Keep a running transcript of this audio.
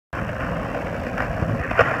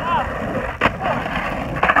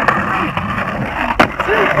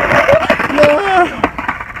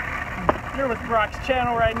Brock's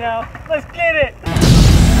channel right now. Let's get it!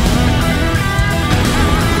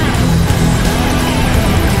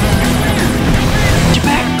 Get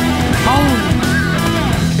back! Oh!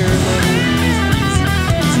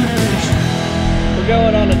 We're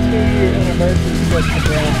going on a 2-year anniversary trip to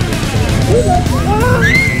Brownsville.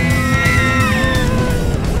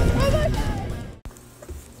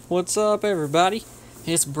 What's up, everybody?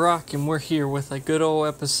 It's Brock, and we're here with a good old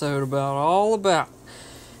episode about all about.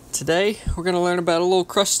 Today, we're going to learn about a little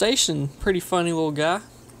crustacean. Pretty funny little guy.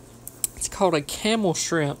 It's called a camel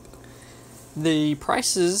shrimp. The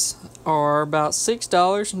prices are about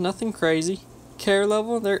 $6, nothing crazy. Care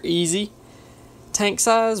level, they're easy. Tank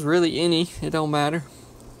size, really any, it don't matter.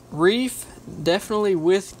 Reef, definitely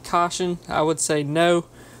with caution. I would say no.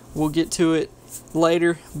 We'll get to it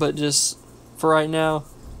later, but just for right now,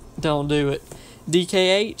 don't do it.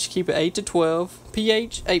 DKH, keep it 8 to 12.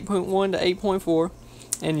 pH, 8.1 to 8.4.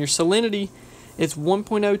 And your salinity, it's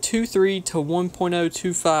 1.023 to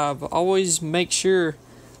 1.025. Always make sure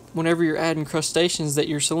whenever you're adding crustaceans that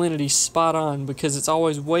your salinity's spot on, because it's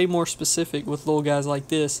always way more specific with little guys like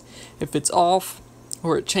this. If it's off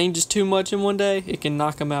or it changes too much in one day, it can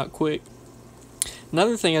knock them out quick.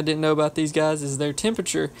 Another thing I didn't know about these guys is their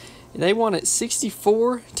temperature. They want it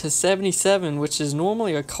 64 to 77, which is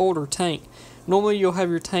normally a colder tank. Normally you'll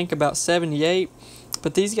have your tank about 78,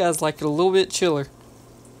 but these guys like it a little bit chiller.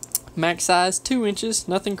 Max size 2 inches,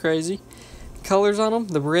 nothing crazy. Colors on them,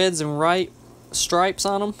 the reds and white stripes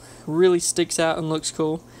on them really sticks out and looks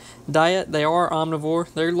cool. Diet, they are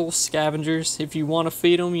omnivore. They're little scavengers. If you want to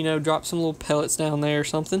feed them, you know, drop some little pellets down there or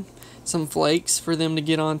something. Some flakes for them to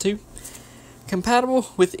get onto. Compatible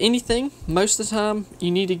with anything. Most of the time, you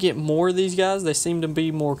need to get more of these guys. They seem to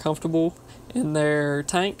be more comfortable in their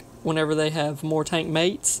tank whenever they have more tank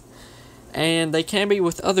mates. And they can be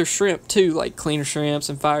with other shrimp too, like cleaner shrimps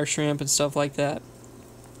and fire shrimp and stuff like that.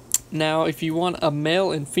 Now, if you want a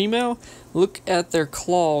male and female, look at their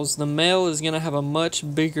claws. The male is going to have a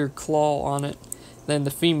much bigger claw on it than the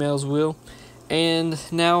females will. And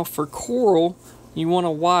now for coral, you want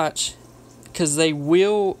to watch, because they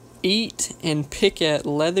will eat and pick at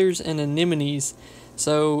leathers and anemones.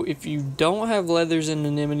 So if you don't have leathers and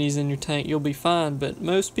anemones in your tank, you'll be fine, but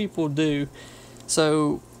most people do.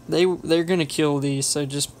 So they're going to kill these, so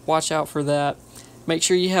just watch out for that. Make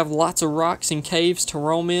sure you have lots of rocks and caves to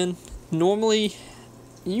roam in. Normally,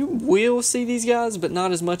 you will see these guys, but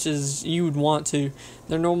not as much as you would want to.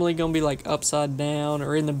 They're normally going to be like upside down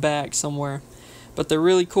or in the back somewhere. But they're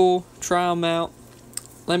really cool. Try them out.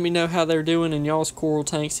 Let me know how they're doing in y'all's coral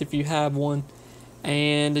tanks if you have one.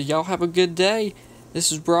 And y'all have a good day.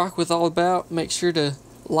 This is Brock with All About. Make sure to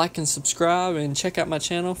like and subscribe and check out my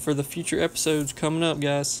channel for the future episodes coming up,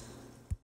 guys.